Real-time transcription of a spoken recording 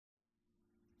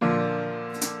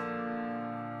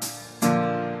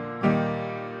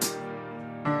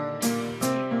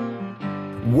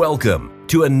Welcome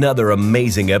to another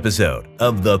amazing episode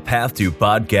of The Path to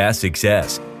Podcast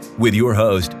Success with your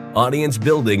host, audience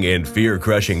building and fear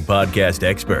crushing podcast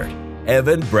expert,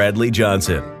 Evan Bradley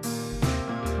Johnson.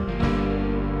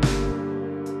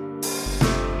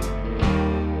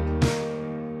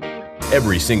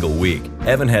 Every single week,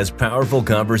 Evan has powerful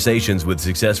conversations with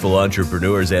successful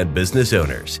entrepreneurs and business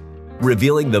owners,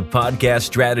 revealing the podcast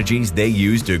strategies they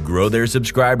use to grow their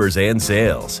subscribers and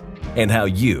sales, and how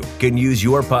you can use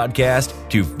your podcast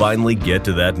to finally get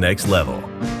to that next level.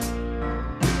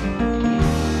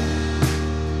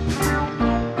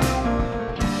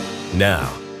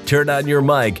 Now, turn on your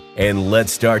mic and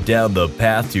let's start down the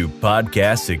path to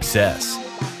podcast success.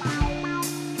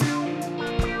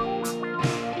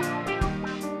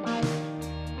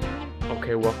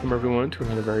 Welcome everyone to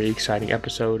another very exciting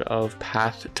episode of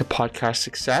Path to Podcast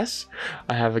Success.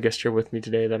 I have a guest here with me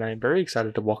today that I am very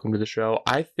excited to welcome to the show.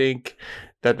 I think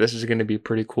that this is going to be a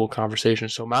pretty cool conversation.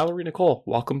 So Mallory Nicole,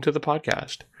 welcome to the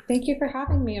podcast. Thank you for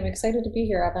having me. I'm excited to be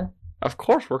here, Evan. Of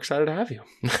course, we're excited to have you.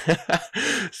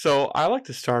 So I like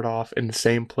to start off in the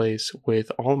same place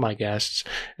with all my guests,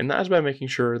 and that is by making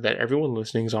sure that everyone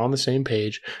listening is on the same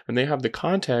page and they have the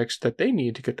context that they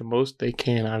need to get the most they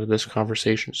can out of this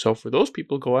conversation. So for those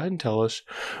people, go ahead and tell us,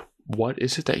 what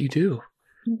is it that you do?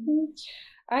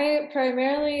 I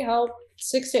primarily help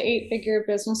 6 to 8 figure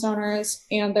business owners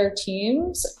and their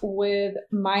teams with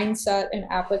mindset and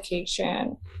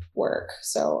application work.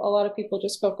 So a lot of people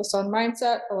just focus on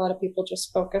mindset. A lot of people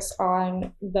just focus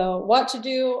on the what to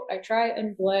do. I try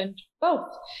and blend both.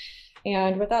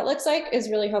 And what that looks like is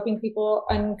really helping people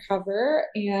uncover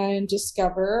and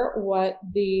discover what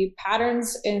the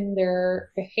patterns in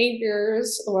their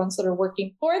behaviors, the ones that are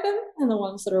working for them and the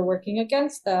ones that are working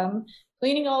against them,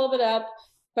 cleaning all of it up,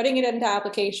 putting it into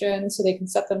application so they can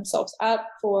set themselves up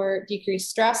for decreased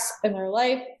stress in their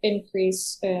life,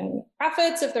 increase in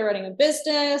profits if they're running a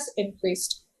business,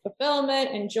 increased fulfillment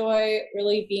and joy,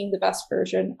 really being the best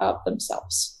version of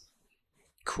themselves.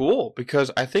 Cool,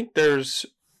 because I think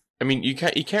you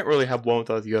can't really have one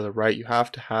without the other, right? You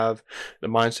have to have the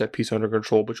mindset piece under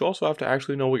control, but you also have to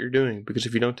actually know what you're doing, because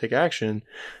if you don't take action,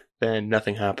 then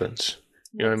nothing happens.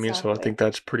 You know what I mean? So I think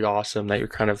that's pretty awesome that you're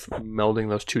kind of melding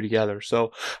those two together.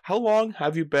 So how long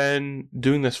have you been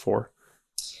doing this for?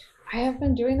 I have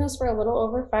been doing this for a little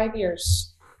over 5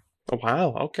 years. Oh,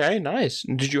 wow. Okay, nice.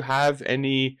 And did you have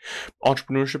any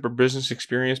entrepreneurship or business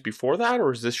experience before that,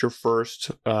 or is this your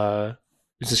first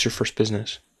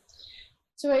business?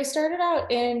 So I started out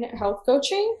in health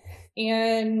coaching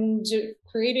and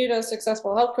created a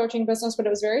successful health coaching business, but it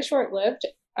was very short-lived.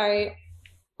 I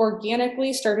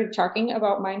organically started talking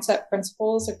about mindset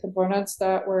principles and components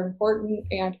that were important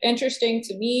and interesting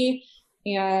to me,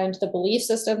 and the belief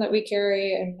system that we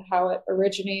carry and how it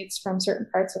originates from certain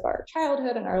parts of our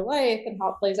childhood and our life and how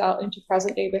it plays out into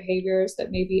present day behaviors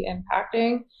that may be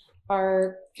impacting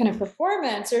our kind of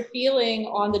performance or feeling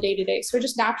on the day to day. So I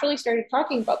just naturally started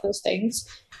talking about those things.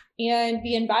 And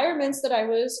the environments that I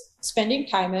was spending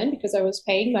time in, because I was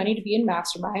paying money to be in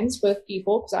masterminds with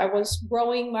people, because I was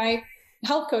growing my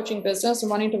health coaching business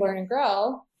and wanting to learn and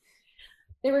grow,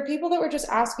 there were people that were just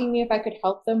asking me if I could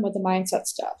help them with the mindset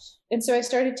stuff. And so I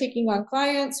started taking on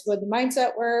clients with the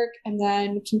mindset work and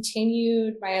then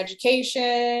continued my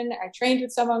education. I trained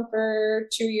with someone for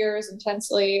 2 years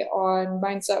intensely on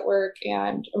mindset work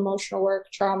and emotional work,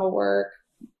 trauma work,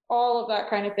 all of that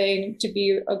kind of thing to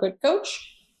be a good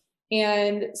coach.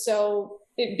 And so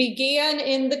it began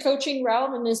in the coaching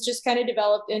realm and has just kind of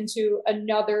developed into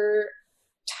another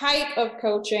type of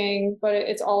coaching, but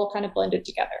it's all kind of blended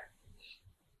together.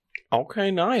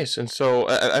 Okay, nice. And so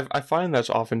I find that's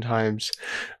oftentimes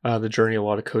the journey a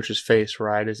lot of coaches face,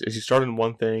 right? Is you start in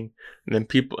one thing, and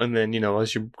then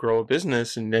as you grow a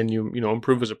business and then you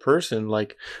improve as a person,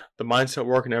 like the mindset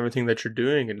work and everything that you're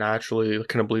doing, it naturally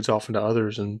kind of bleeds off into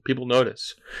others, and people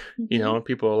notice, and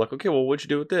people are like, okay, well, what'd you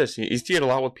do with this? You see it a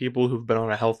lot with people who've been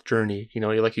on a health journey. You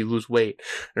lose weight,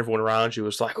 and everyone around you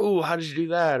is like, oh, how did you do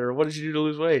that? Or what did you do to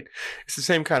lose weight? It's the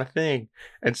same kind of thing.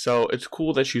 And so it's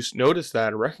cool that you noticed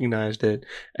that and recognized it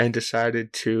and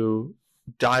decided to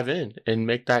dive in and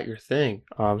make that your thing.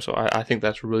 So I think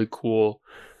that's a really cool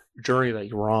journey that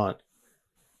you're on.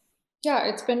 Yeah,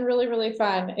 it's been really, really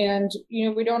fun. And,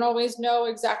 we don't always know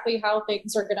exactly how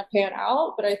things are going to pan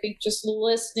out, but I think just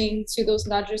listening to those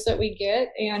nudges that we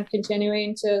get and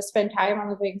continuing to spend time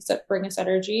on the things that bring us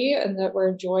energy and that we're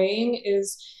enjoying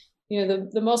is,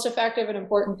 the most effective and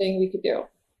important thing we could do.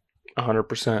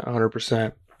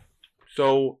 100%.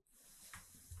 So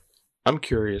I'm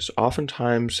curious,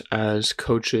 oftentimes as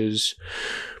coaches,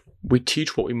 we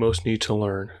teach what we most need to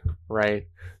learn, right?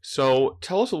 So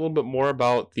tell us a little bit more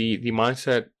about the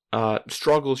mindset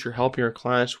struggles you're helping your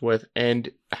clients with, and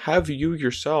have you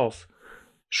yourself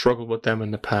struggled with them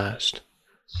in the past?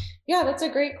 Yeah, that's a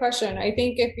great question. I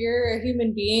think if you're a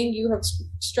human being, you have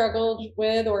struggled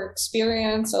with or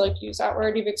experienced, I like to use that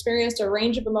word, you've experienced a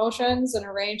range of emotions and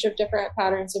a range of different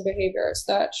patterns and behaviors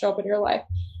that show up in your life.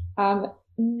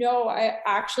 No, I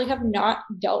actually have not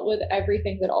dealt with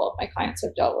everything that all of my clients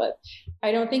have dealt with.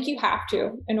 I don't think you have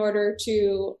to in order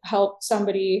to help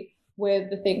somebody with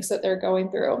the things that they're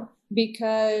going through,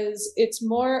 because it's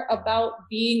more about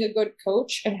being a good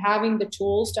coach and having the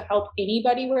tools to help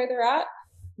anybody where they're at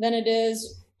than it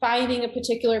is finding a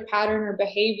particular pattern or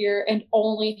behavior and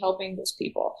only helping those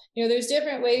people. There's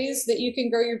different ways that you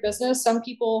can grow your business. Some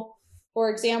people,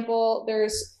 for example,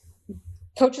 there's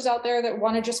coaches out there that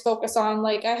want to just focus on,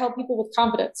 like, I help people with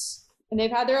confidence, and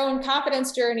they've had their own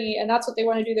confidence journey, and that's what they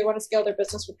want to do. They want to scale their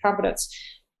business with confidence.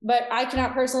 But I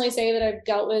cannot personally say that I've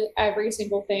dealt with every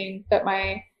single thing that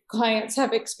my clients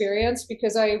have experienced,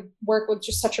 because I work with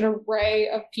just such an array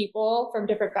of people from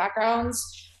different backgrounds,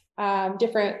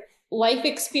 different life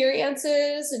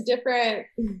experiences, and different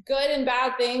good and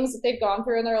bad things that they've gone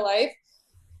through in their life.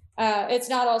 It's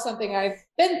not all something I've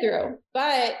been through,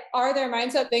 but are there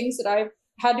mindset things that I've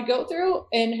had to go through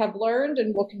and have learned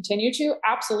and will continue to?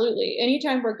 Absolutely.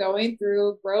 Anytime we're going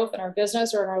through growth in our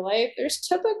business or in our life, there's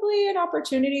typically an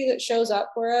opportunity that shows up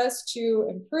for us to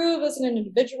improve as an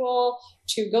individual,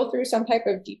 to go through some type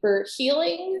of deeper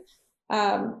healing,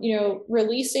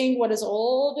 releasing what is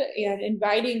old and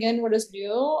inviting in what is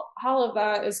new. All of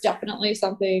that is definitely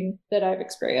something that I've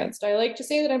experienced. I like to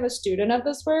say that I'm a student of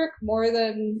this work more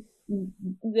than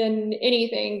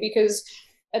anything, because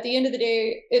at the end of the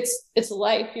day, it's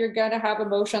life. You're going to have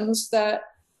emotions that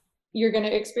you're going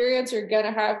to experience. You're going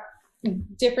to have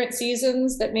different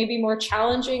seasons that may be more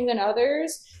challenging than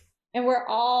others. And we're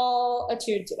all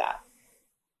attuned to that.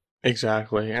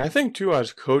 Exactly. And I think too,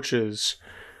 as coaches,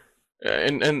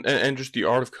 and just the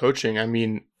art of coaching, I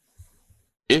mean,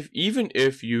 even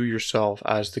if you yourself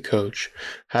as the coach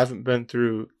haven't been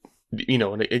through,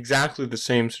 exactly the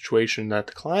same situation that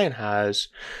the client has,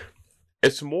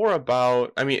 it's more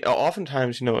about, I mean,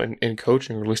 oftentimes, in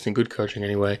coaching, or at least in good coaching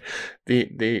anyway,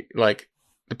 the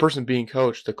person being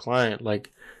coached, the client,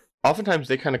 like, oftentimes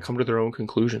they kind of come to their own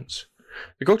conclusions.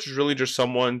 The coach is really just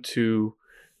someone to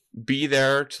be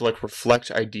there to, like,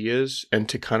 reflect ideas and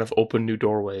to kind of open new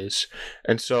doorways.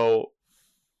 And so,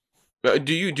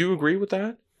 do you agree with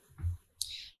that?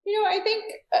 I think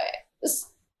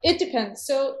it depends.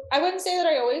 So I wouldn't say that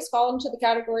I always fall into the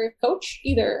category of coach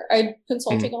either. I'm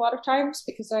consulting a lot of times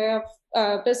because I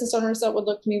have business owners that would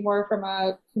look to me more from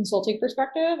a consulting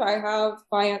perspective. I have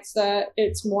clients that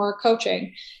it's more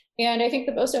coaching. And I think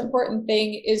the most important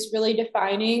thing is really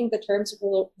defining the terms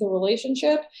of the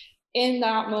relationship in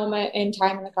that moment in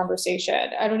time in the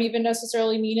conversation. I don't even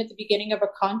necessarily mean at the beginning of a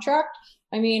contract.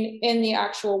 I mean, in the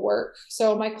actual work.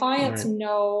 So my clients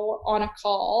know on a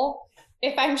call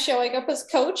if I'm showing up as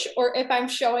coach, or if I'm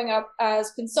showing up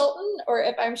as consultant, or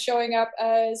if I'm showing up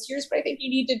as, here's what I think you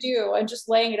need to do, and just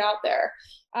laying it out there.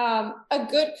 A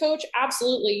good coach,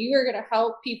 absolutely, you are going to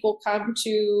help people come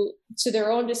to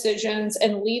their own decisions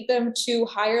and lead them to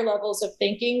higher levels of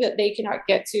thinking that they cannot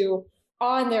get to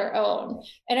on their own.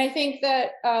 And I think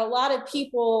that a lot of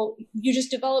people, you just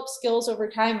develop skills over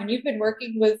time. When you've been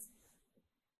working with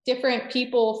different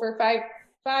people for 5,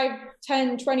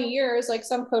 10, 20 years, like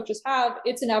some coaches have,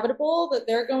 it's inevitable that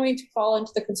they're going to fall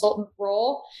into the consultant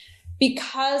role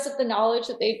because of the knowledge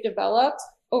that they've developed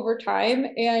over time.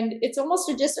 And it's almost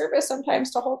a disservice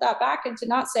sometimes to hold that back and to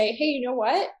not say, hey, you know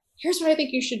what? Here's what I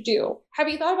think you should do. Have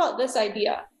you thought about this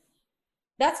idea?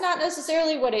 That's not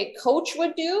necessarily what a coach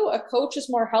would do. A coach is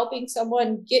more helping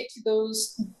someone get to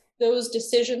those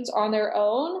decisions on their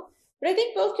own. But I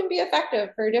think both can be effective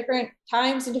for different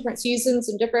times and different seasons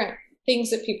and different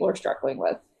things that people are struggling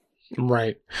with.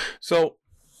 Right. So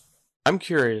I'm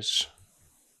curious.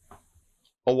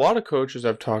 A lot of coaches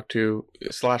I've talked to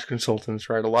 / consultants,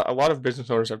 right? A lot of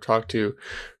business owners I've talked to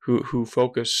who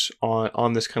focus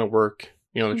on this kind of work,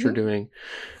 that you're doing.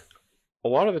 A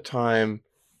lot of the time,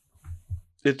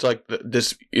 it's like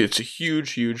it's a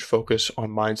huge focus on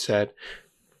mindset.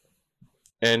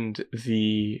 And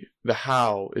the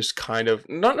how is kind of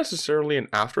not necessarily an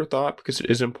afterthought, because it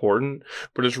is important,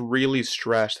 but it's really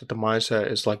stressed that the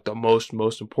mindset is like the most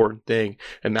important thing,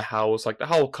 and the how is like the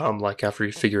how will come like after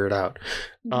you figure it out.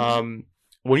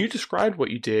 When you described what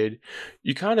you did,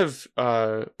 you kind of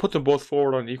put them both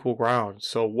forward on equal ground.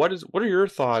 So what are your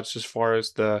thoughts as far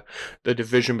as the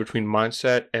division between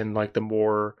mindset and like the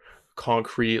more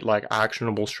concrete, like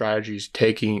actionable strategies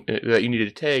that you need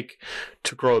to take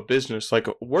to grow a business? Like,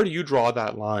 where do you draw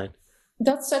that line?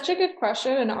 That's such a good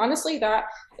question. And honestly, that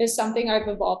is something I've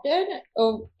evolved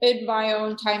in my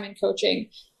own time in coaching.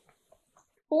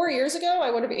 4 years ago,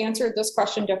 I would have answered this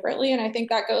question differently. And I think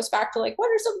that goes back to like, what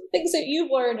are some things that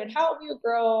you've learned and how have you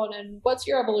grown and what's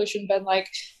your evolution been like?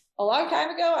 A long time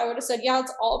ago, I would have said, yeah,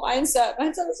 it's all mindset.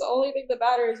 Mindset is the only thing that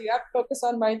matters. You have to focus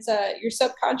on mindset. Your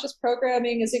subconscious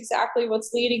programming is exactly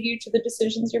what's leading you to the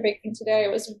decisions you're making today.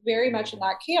 It was very much in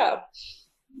that camp.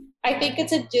 I think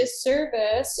it's a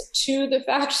disservice to the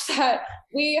fact that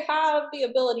we have the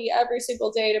ability every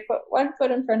single day to put one foot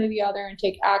in front of the other and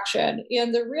take action.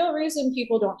 And the real reason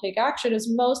people don't take action is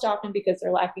most often because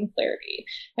they're lacking clarity.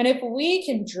 And if we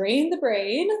can drain the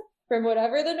brain from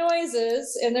whatever the noise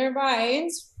is in their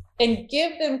minds and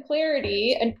give them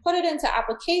clarity and put it into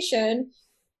application,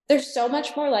 they're so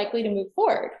much more likely to move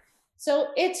forward. So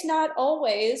it's not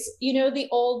always, the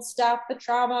old stuff, the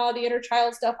trauma, the inner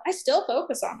child stuff. I still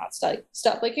focus on that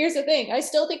stuff. Like, here's the thing. I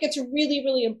still think it's really,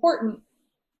 really important.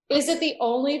 Is it the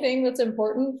only thing that's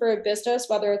important for a business,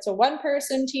 whether it's a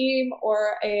 1-person team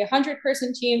or a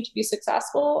 100-person team, to be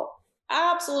successful?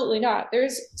 Absolutely not.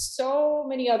 There's so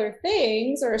many other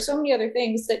things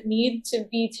that need to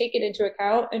be taken into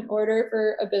account in order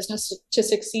for a business to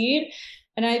succeed.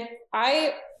 And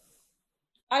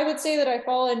I would say that I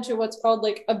fall into what's called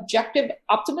like objective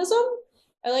optimism.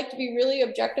 I like to be really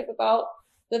objective about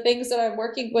the things that I'm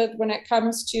working with when it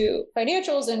comes to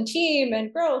financials and team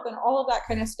and growth and all of that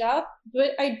kind of stuff.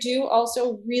 But I do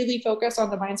also really focus on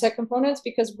the mindset components,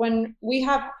 because when we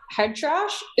have head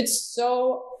trash, it's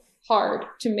so hard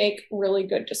to make really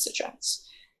good decisions.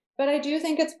 But I do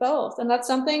think it's both. And that's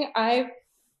something I've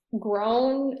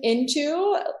grown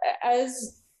into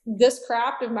as this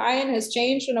craft of mine has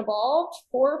changed and evolved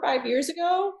 4 or 5 years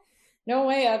ago. No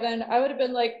way, Evan. I would have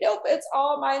been like, nope, it's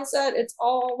all mindset. It's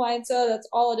all mindset. That's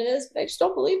all it is. But I just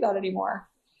don't believe that anymore.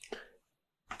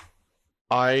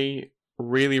 I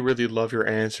really, really love your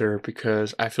answer,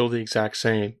 because I feel the exact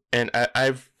same. And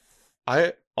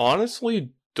I honestly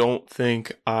don't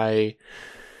think I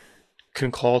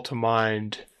can call to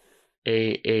mind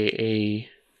a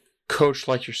coach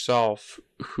like yourself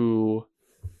who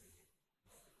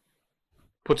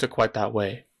puts it quite that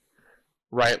way,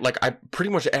 right? Like, I pretty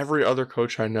much every other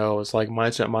coach I know is like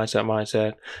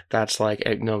mindset. That's like,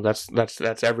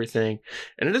 that's everything.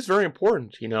 And it is very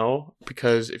important,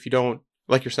 because if you don't,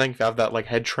 like you're saying, if you have that like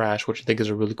head trash, which I think is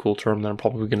a really cool term that I'm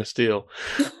probably going to steal,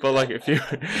 but like if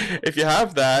you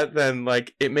have that, then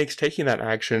like it makes taking that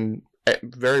action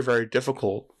very, very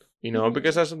difficult.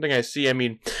 Because that's something I see. I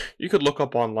mean, you could look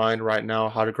up online right now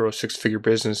how to grow a 6-figure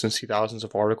business and see thousands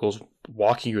of articles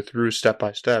walking you through step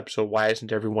by step. So why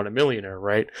isn't everyone a millionaire,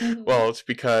 right? Mm-hmm. Well, it's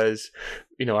because,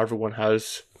 everyone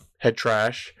has head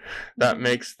trash that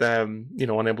makes them,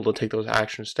 unable to take those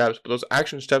action steps. But those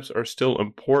action steps are still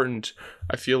important.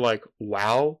 I feel like,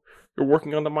 wow, you're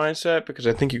working on the mindset, because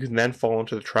I think you can then fall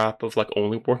into the trap of like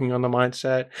only working on the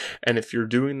mindset. And if you're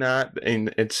doing that,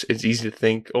 and it's easy to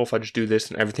think, oh, if I just do this,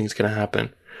 then everything's going to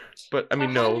happen. But I mean,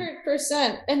 100%.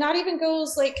 No. And that even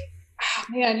goes like, oh,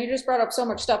 man, you just brought up so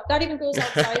much stuff. That even goes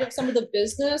outside of some of the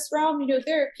business realm.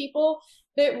 There are people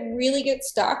that really get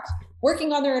stuck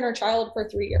working on their inner child for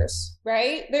 3 years,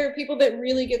 right? There are people that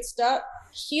really get stuck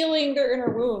healing their inner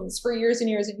wounds for years and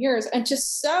years and years. And to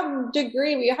some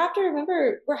degree, we have to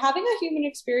remember we're having a human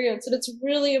experience. And it's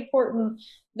really important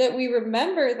that we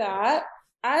remember that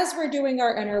as we're doing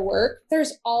our inner work,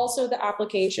 there's also the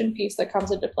application piece that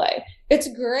comes into play. It's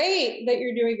great that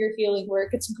you're doing your healing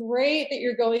work. It's great that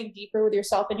you're going deeper with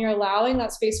yourself and you're allowing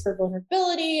that space for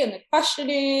vulnerability and the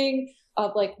questioning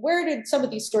of like, where did some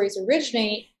of these stories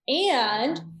originate?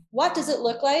 And what does it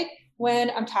look like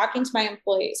when I'm talking to my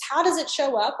employees? How does it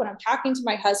show up when I'm talking to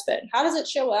my husband? How does it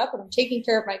show up when I'm taking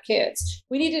care of my kids?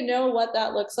 We need to know what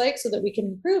that looks like so that we can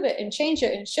improve it and change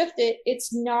it and shift it.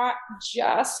 It's not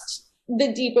just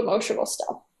the deep emotional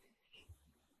stuff.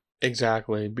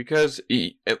 Exactly. Because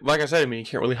like I said, I mean, you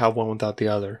can't really have one without the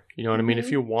other. You know what I mean? If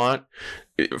you want,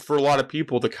 for a lot of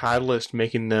people, the catalyst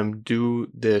making them do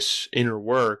this inner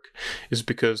work is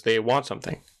because they want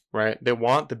something. Right? They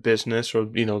want the business or,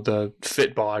 the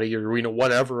fit body or,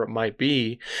 whatever it might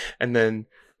be. And then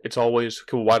it's always,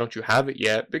 okay, well, why don't you have it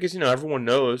yet? Because, everyone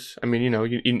knows, I mean, you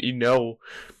know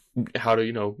how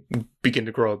to, begin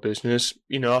to grow a business,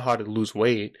 how to lose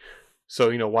weight.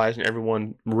 So, why isn't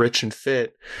everyone rich and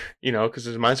fit? Because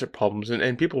there's mindset problems.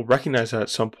 And people recognize that at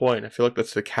some point. I feel like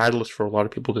that's the catalyst for a lot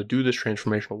of people to do this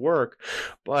transformational work.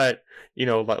 But,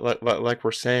 like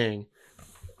we're saying,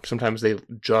 sometimes they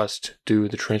just do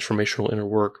the transformational inner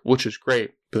work, which is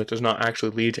great, but that does not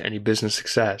actually lead to any business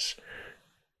success.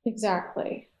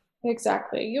 Exactly.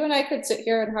 You and I could sit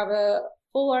here and have a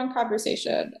full-on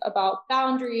conversation about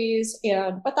boundaries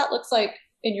and what that looks like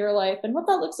in your life and what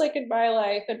that looks like in my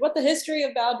life and what the history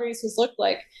of boundaries has looked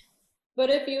like. But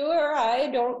if you or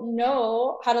I don't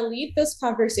know how to lead this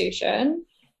conversation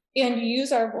and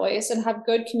use our voice and have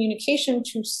good communication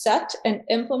to set and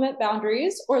implement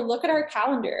boundaries, or look at our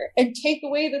calendar and take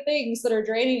away the things that are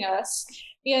draining us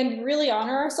and really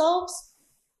honor ourselves,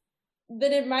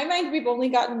 then in my mind, we've only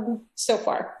gotten so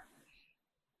far.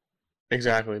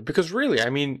 Exactly. Because really, I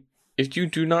mean, if you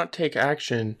do not take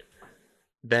action,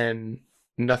 then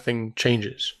nothing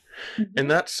changes. Mm-hmm.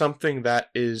 And that's something that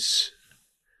is,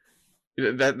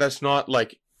 that's not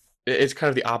like, it's kind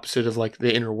of the opposite of like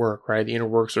the inner work, right? The inner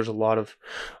works, there's a lot of,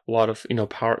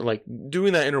 power, like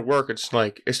doing that inner work. It's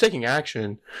like, it's taking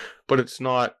action, but it's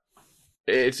not,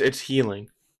 it's healing,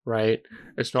 right?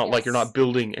 It's not like you're not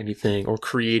building anything or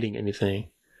creating anything.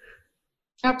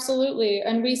 Absolutely.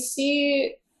 And we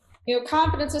see,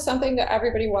 confidence is something that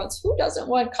everybody wants. Who doesn't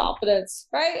want confidence,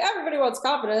 right? Everybody wants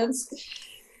confidence.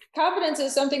 Confidence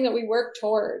is something that we work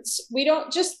towards. We don't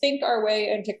just think our way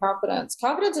into confidence.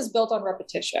 Confidence is built on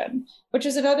repetition, which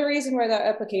is another reason why that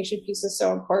application piece is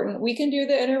so important. We can do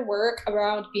the inner work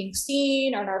around being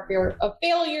seen, on our fear of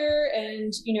failure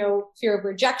and, fear of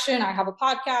rejection. I have a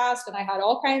podcast and I had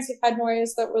all kinds of head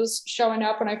noise that was showing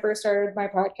up when I first started my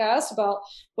podcast about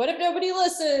what if nobody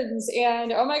listens?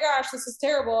 And, oh my gosh, this is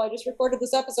terrible. I just recorded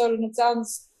this episode and it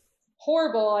sounds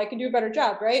horrible. I can do a better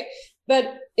job, right?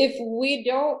 But if we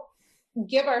don't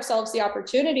give ourselves the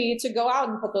opportunity to go out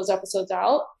and put those episodes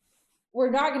out,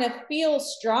 we're not going to feel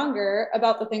stronger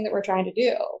about the thing that we're trying to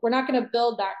do. We're not going to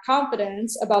build that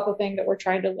confidence about the thing that we're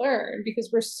trying to learn because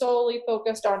we're solely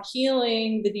focused on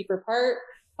healing the deeper part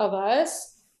of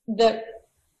us that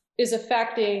is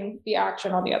affecting the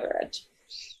action on the other end.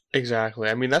 Exactly.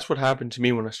 I mean, that's what happened to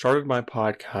me when I started my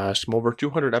podcast. I'm over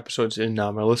 200 episodes in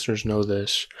now. My listeners know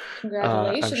this.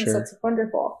 Congratulations. Sure. That's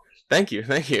wonderful. Thank you.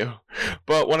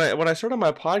 But when I started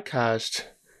my podcast,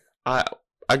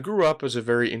 I grew up as a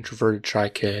very introverted, shy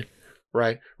kid,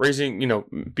 right?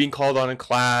 Being called on in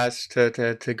class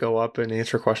to go up and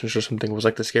answer questions or something was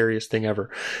like the scariest thing ever.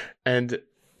 And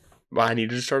I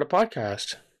needed to start a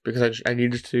podcast because I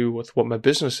needed to with what my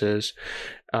business is.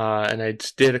 And I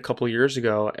did a couple of years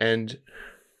ago, and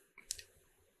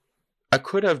I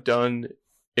could have done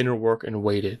inner work and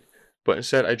waited. But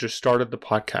instead, I just started the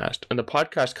podcast, and the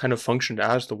podcast kind of functioned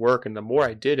as the work. And the more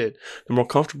I did it, the more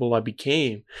comfortable I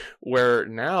became, where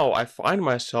now I find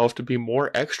myself to be more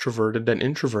extroverted than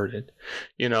introverted.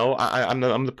 I'm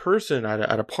the person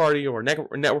at a party or a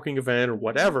networking event or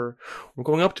whatever. I'm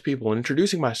going up to people and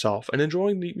introducing myself and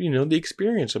enjoying the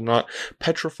experience. I'm not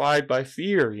petrified by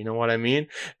fear. You know what I mean?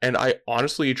 And I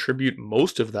honestly attribute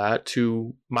most of that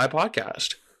to my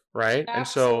podcast, right?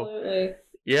 Absolutely. And so.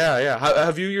 Yeah.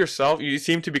 Have you yourself, you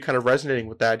seem to be kind of resonating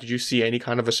with that. Did you see any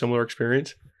kind of a similar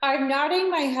experience? I'm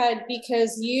nodding my head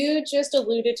because you just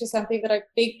alluded to something that I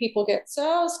think people get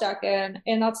so stuck in,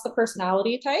 and that's the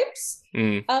personality types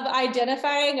of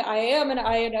identifying I am an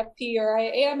INFP or I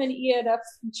am an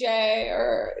ENFJ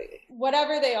or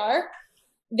whatever they are.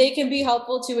 They can be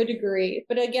helpful to a degree.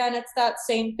 But again, it's that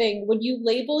same thing. When you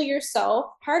label yourself,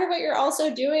 part of what you're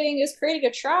also doing is creating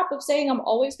a trap of saying, I'm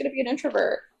always going to be an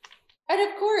introvert. And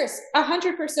of course,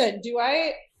 100%. Do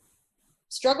I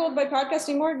struggle with my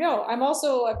podcasting more? No.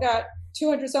 I've got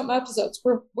 200 something episodes.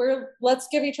 Let's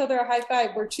give each other a high five.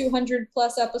 We're 200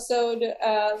 plus episode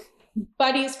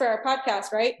buddies for our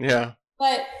podcast, right? Yeah.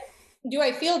 But do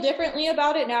I feel differently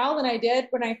about it now than I did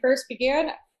when I first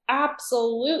began?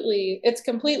 Absolutely. It's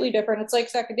completely different. It's like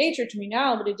second nature to me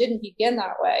now, but it didn't begin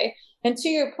that way. And to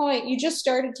your point, you just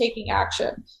started taking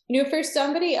action. For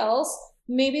somebody else,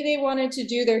 maybe they wanted to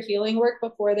do their healing work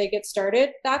before they get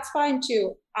started. That's fine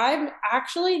too. I'm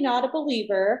actually not a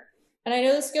believer, and I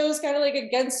know this goes kind of like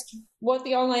against what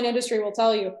the online industry will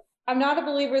tell you. I'm not a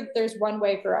believer that there's one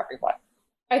way for everyone.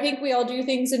 I think we all do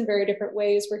things in very different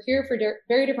ways. We're here for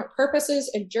very different purposes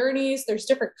and journeys. There's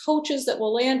different coaches that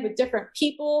will land with different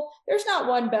people. There's not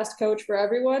one best coach for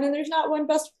everyone, and there's not one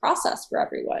best process for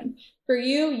everyone. For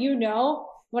you,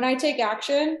 when I take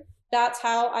action, that's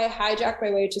how I hijack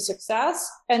my way to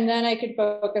success. And then I can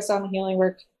focus on the healing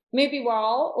work. Maybe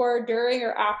while or during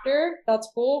or after, that's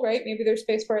cool, right? Maybe there's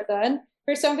space for it then.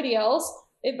 For somebody else,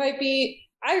 it might be,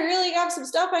 I really have some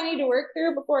stuff I need to work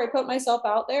through before I put myself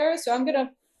out there. So I'm going to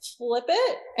flip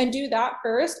it and do that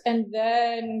first and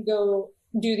then go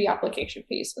do the application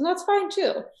piece. And that's fine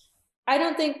too. I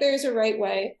don't think there's a right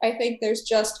way. I think there's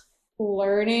just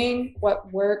learning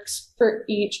what works for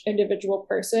each individual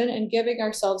person and giving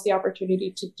ourselves the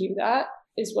opportunity to do that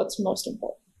is what's most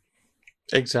important.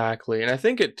 Exactly. And I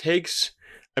think it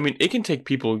can take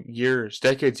people years,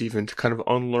 decades even, to kind of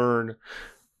unlearn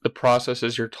the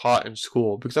processes you're taught in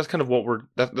school, because that's kind of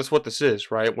that's what this is,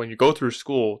 right? When you go through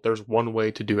school, there's one way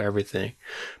to do everything.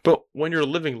 But when you're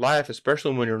living life,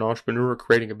 especially when you're an entrepreneur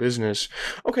creating a business,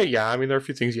 okay, yeah, I mean, there are a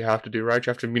few things you have to do, right?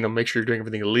 You have to, make sure you're doing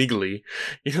everything legally.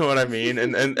 You know what I mean?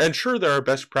 And sure, there are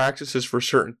best practices for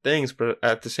certain things, but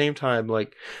at the same time,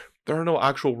 like, there are no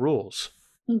actual rules.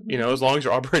 Mm-hmm. As long as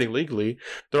you're operating legally,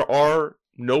 there are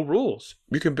no rules.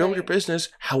 You can build your Right. business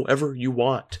however you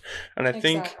want. And I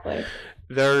think Exactly.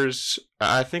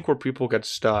 I think where people get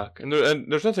stuck, and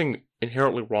there's nothing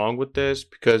inherently wrong with this,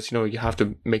 because you have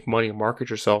to make money and market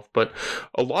yourself. But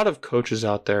a lot of coaches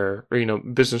out there, or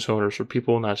business owners or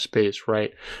people in that space,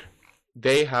 right?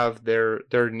 They have their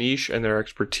niche and their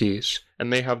expertise,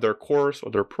 and they have their course or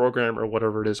their program or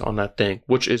whatever it is on that thing,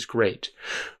 which is great.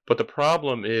 But the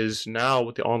problem is now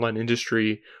with the online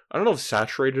industry, I don't know if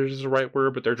saturated is the right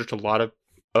word, but there are just a lot of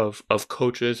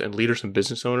coaches and leaders and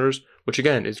business owners, which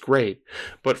again is great.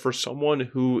 But for someone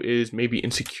who is maybe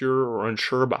insecure or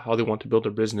unsure about how they want to build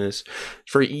their business,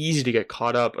 it's very easy to get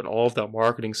caught up in all of that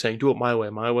marketing saying, do it my way.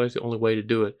 My way is the only way to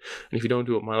do it. And if you don't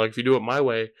do it if you do it my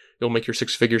way, you'll make your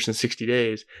 6 figures in 60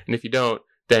 days. And if you don't,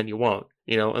 then you won't,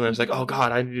 and then it's like, oh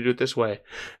God, I need to do it this way.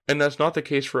 And that's not the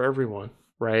case for everyone.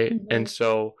 Right. Mm-hmm. And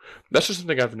so that's just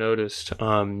something I've noticed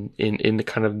in the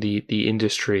kind of the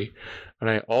industry. And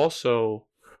I also,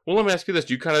 well, let me ask you this.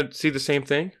 Do you kind of see the same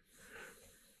thing?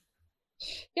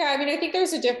 Yeah, I mean, I think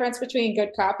there's a difference between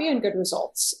good copy and good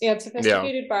results. And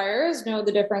sophisticated buyers know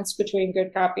the difference between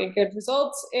good copy and good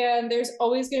results. And there's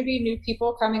always going to be new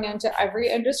people coming into every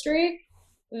industry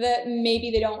that maybe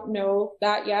they don't know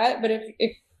that yet. But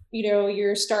if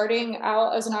you're starting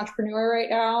out as an entrepreneur right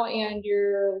now and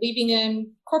you're leaving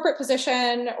in corporate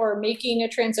position or making a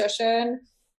transition,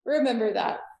 remember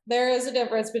that there is a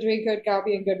difference between good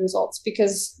copy and good results,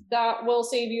 because that will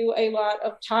save you a lot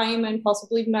of time and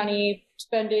possibly money,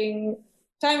 spending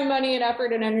time and money and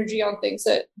effort and energy on things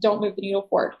that don't move the needle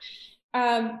forward.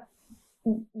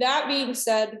 That being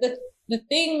said, the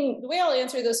way I'll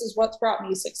answer this is what's brought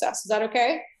me success. Is that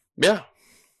okay? Yeah.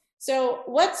 So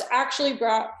what's actually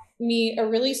brought me a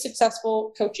really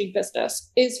successful coaching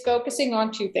business is focusing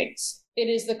on two things. It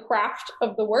is the craft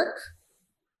of the work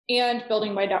and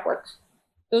building my network.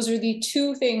 Those are the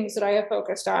two things that I have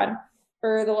focused on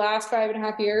for the last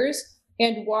 5.5 years,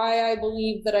 and why I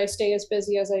believe that I stay as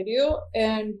busy as I do,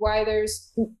 and why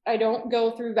I don't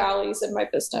go through valleys in my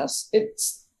business. It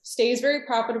stays very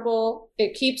profitable.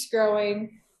 It keeps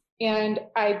growing. And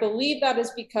I believe that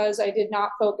is because I did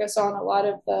not focus on a lot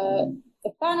of the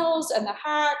funnels and the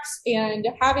hacks and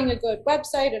having a good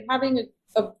website and having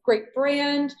a great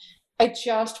brand. I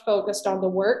just focused on the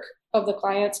work of the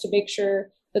clients to make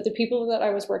sure that the people that I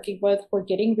was working with were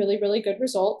getting really, really good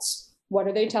results. What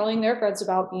are they telling their friends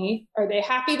about me? Are they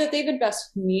happy that they've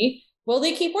invested in me? Will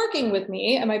they keep working with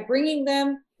me? Am I bringing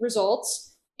them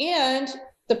results? And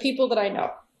the people that I know.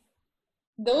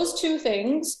 Those two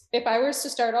things, if I was to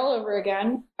start all over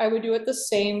again, I would do it the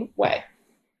same way.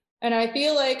 And I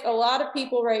feel like a lot of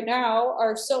people right now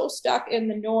are so stuck in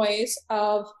the noise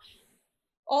of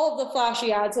all of the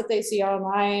flashy ads that they see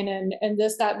online and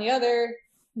this, that, and the other,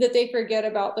 that they forget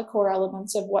about the core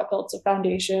elements of what builds a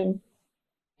foundation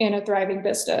in a thriving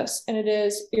business. And it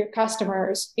is your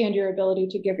customers and your ability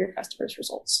to give your customers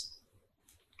results.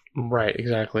 Right,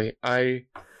 exactly. I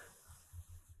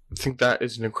think that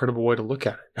is an incredible way to look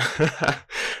at it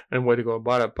and way to go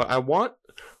about it. But I want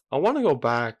to go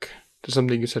back to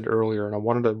something you said earlier, and I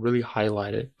wanted to really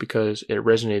highlight it because it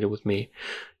resonated with me.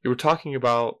 You were talking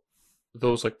about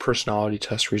those like personality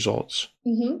test results.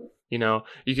 Mm-hmm.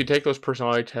 You could take those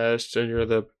personality tests and you're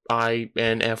the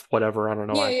INF whatever. I don't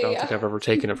know. I don't think I've ever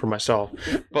taken it for myself.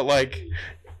 But like,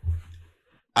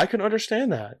 I can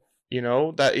understand that.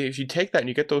 That if you take that and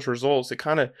you get those results, you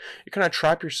kind of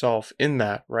trap yourself in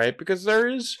that, right? Because there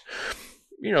is,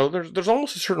 there's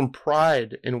almost a certain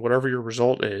pride in whatever your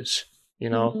result is.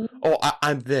 Mm-hmm. Oh,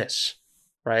 I'm this.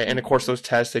 Right. And of course, those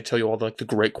tests, they tell you all the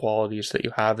great qualities that you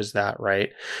have is that,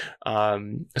 right?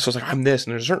 So it's like, I'm this,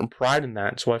 and there's a certain pride in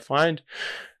that. And so I find,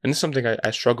 and this is something I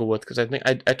struggle with, because I think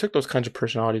I took those kinds of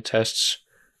personality tests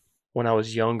when I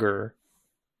was younger.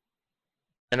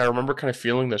 And I remember kind of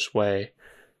feeling this way.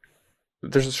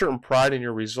 There's a certain pride in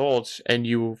your results, and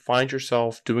you find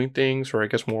yourself doing things, or I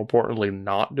guess more importantly,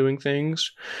 not doing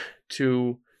things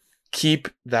to keep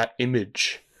that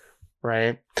image,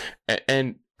 right?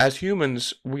 And as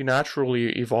humans, we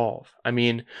naturally evolve. I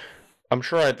mean, I'm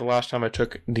sure the last time I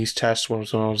took these tests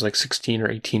was when I was like 16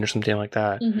 or 18 or something like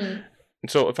that. Mm-hmm.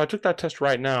 And so if I took that test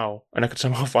right now and I could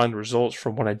somehow find the results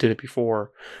from when I did it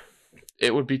before,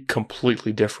 it would be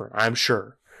completely different, I'm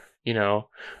sure. You know,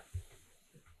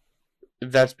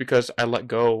 that's because I let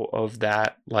go of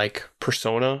that like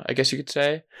persona, I guess you could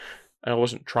say. And I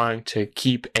wasn't trying to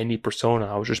keep any persona.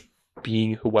 I was just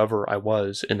being whoever I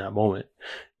was in that moment,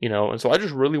 you know? And so I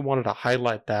just really wanted to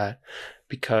highlight that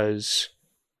because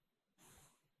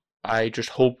I just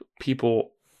hope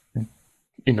people,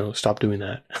 you know, stop doing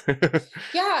that.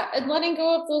 Yeah, and letting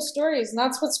go of those stories. And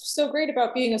that's what's so great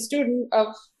about being a student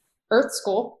of Earth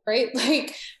School, right?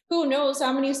 Like, who knows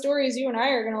how many stories you and I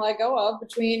are going to let go of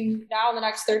between now and the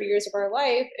next 30 years of our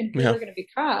life and who we're going to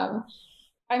become.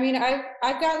 I mean,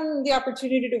 I've gotten the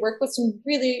opportunity to work with some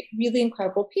really, really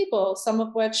incredible people, some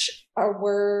of which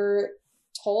were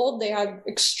told they had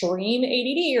extreme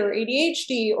ADD or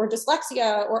ADHD or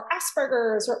dyslexia or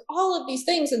Asperger's or all of these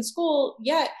things in school,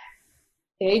 yet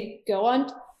they go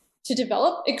on to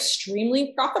develop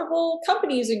extremely profitable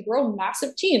companies and grow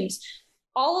massive teams.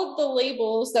 All of the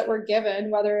labels that we're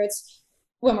given, whether it's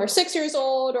when we're 6 years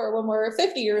old or when we're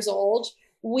 50 years old,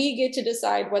 we get to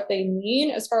decide what they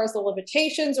mean as far as the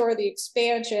limitations or the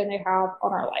expansion they have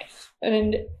on our life.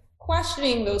 And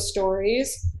questioning those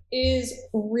stories is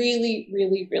really,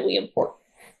 really, really important.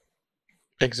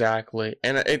 Exactly.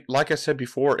 And it, like I said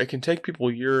before, it can take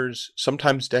people years,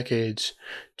 sometimes decades,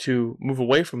 to move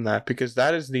away from that because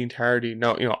that is the entirety.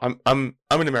 Now, you know, I'm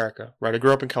in America, right? I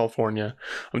grew up in California.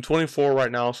 I'm 24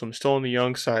 right now, so I'm still on the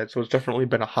young side. So it's definitely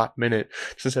been a hot minute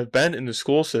since I've been in the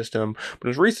school system, but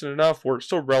it's recent enough where it's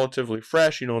still relatively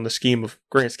fresh, you know, in the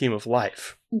grand scheme of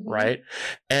life, right?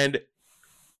 And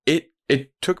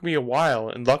it took me a while,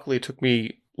 and luckily it took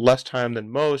me less time than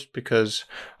most because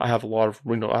I have a lot of,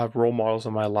 you know, I have role models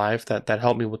in my life that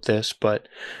help me with this. But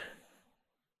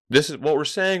this is what we're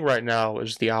saying right now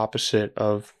is the opposite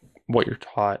of what you're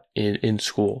taught in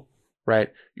school,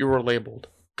 right? You were labeled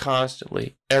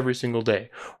constantly every single day.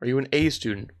 Are you an A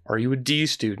student? Are you a D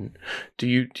student? Do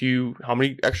you how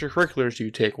many extracurriculars do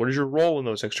you take? What is your role in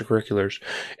those extracurriculars?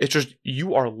 It's just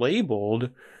you are labeled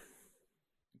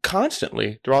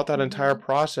constantly throughout that entire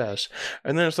process.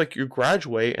 And then it's like you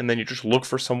graduate and then you just look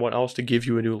for someone else to give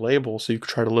you a new label so you can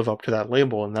try to live up to that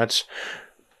label. And that's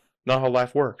not how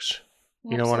life works.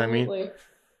 You know what I mean?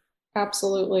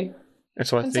 Absolutely. And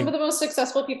so I think some of the most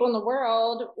successful people in the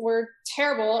world were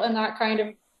terrible in that kind of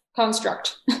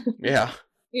construct. Yeah.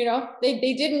 You know, they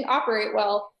didn't operate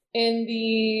well in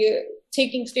the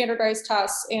taking standardized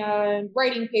tests and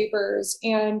writing papers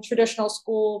and traditional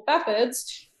school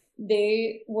methods.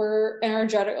 They were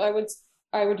energetic.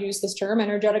 I would use this term,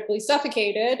 energetically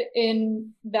suffocated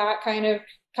in that kind of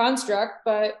construct,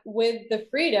 but with the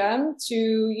freedom to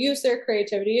use their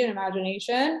creativity and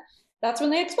imagination, that's when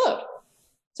they explode.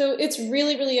 So it's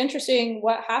really, really interesting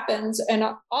what happens in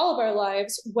all of our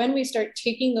lives when we start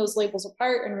taking those labels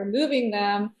apart and removing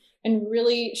them and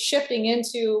really shifting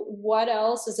into what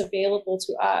else is available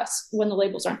to us when the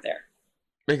labels aren't there.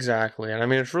 Exactly. And I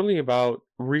mean, it's really about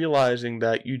realizing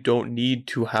that you don't need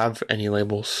to have any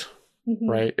labels,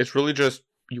 right? It's really just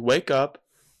you wake up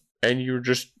and you're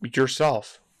just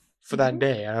yourself for that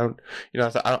day. I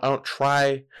don't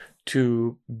try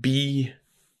to be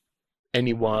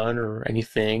anyone or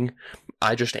anything.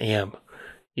 I just am.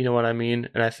 You know what I mean?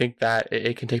 And I think that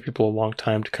it can take people a long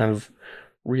time to kind of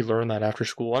relearn that after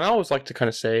school. And I always like to kind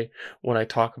of say when I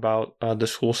talk about the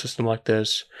school system like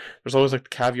this, there's always like the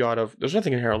caveat of there's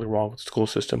nothing inherently wrong with the school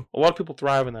system. A lot of people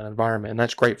thrive in that environment, and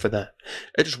that's great for them.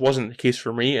 It just wasn't the case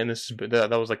for me, and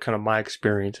that was like kind of my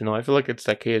experience. You know, I feel like it's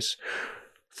that case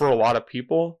for a lot of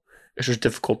people. It's just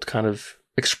difficult to kind of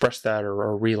express that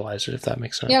or realize it, if that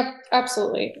makes sense. Yeah,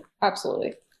 absolutely.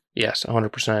 Absolutely. Yes,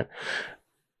 100%.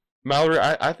 Mallory,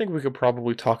 I think we could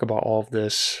probably talk about all of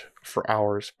this for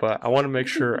hours, but I want to make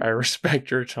sure I respect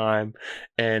your time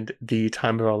and the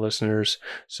time of our listeners.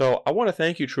 So I want to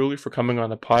thank you truly for coming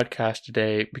on the podcast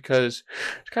today because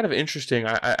it's kind of interesting.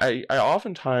 I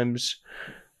oftentimes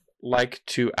like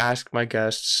to ask my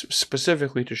guests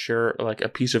specifically to share like a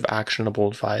piece of actionable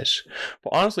advice.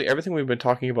 But honestly, everything we've been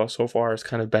talking about so far has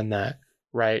kind of been that,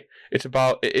 right?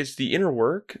 It's the inner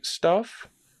work stuff,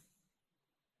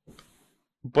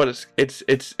 but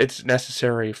it's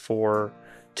necessary for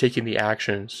taking the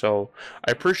action. So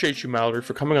I appreciate you, Mallory,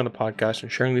 for coming on the podcast and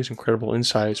sharing these incredible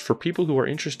insights. For people who are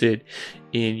interested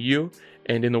in you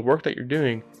and in the work that you're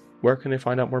doing, where can they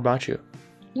find out more about you?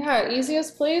 Yeah,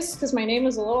 easiest place, because my name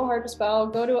is a little hard to spell,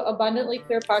 go to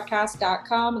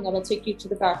abundantlyclearpodcast.com and that'll take you to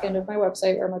the back end of my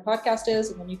website where my podcast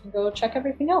is, and then you can go check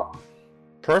everything out.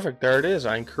 Perfect. There it is.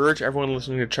 I encourage everyone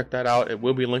listening to check that out. It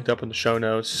will be linked up in the show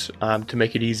notes to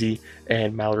make it easy.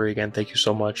 And Mallory, again, thank you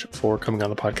so much for coming on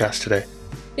the podcast today.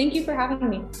 Thank you for having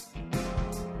me.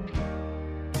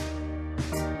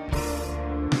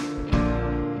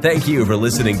 Thank you for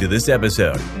listening to this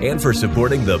episode and for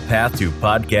supporting the Path to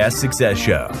Podcast Success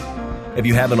Show. If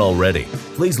you haven't already,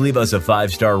 please leave us a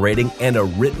 5-star rating and a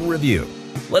written review,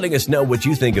 letting us know what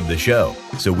you think of the show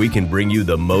so we can bring you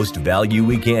the most value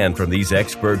we can from these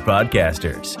expert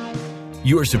podcasters.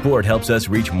 Your support helps us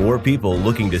reach more people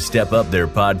looking to step up their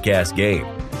podcast game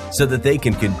so that they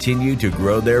can continue to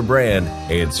grow their brand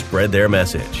and spread their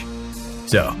message.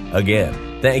 So,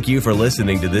 again, thank you for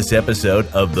listening to this episode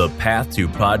of The Path to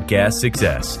Podcast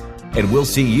Success, and we'll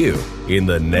see you in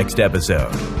the next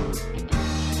episode.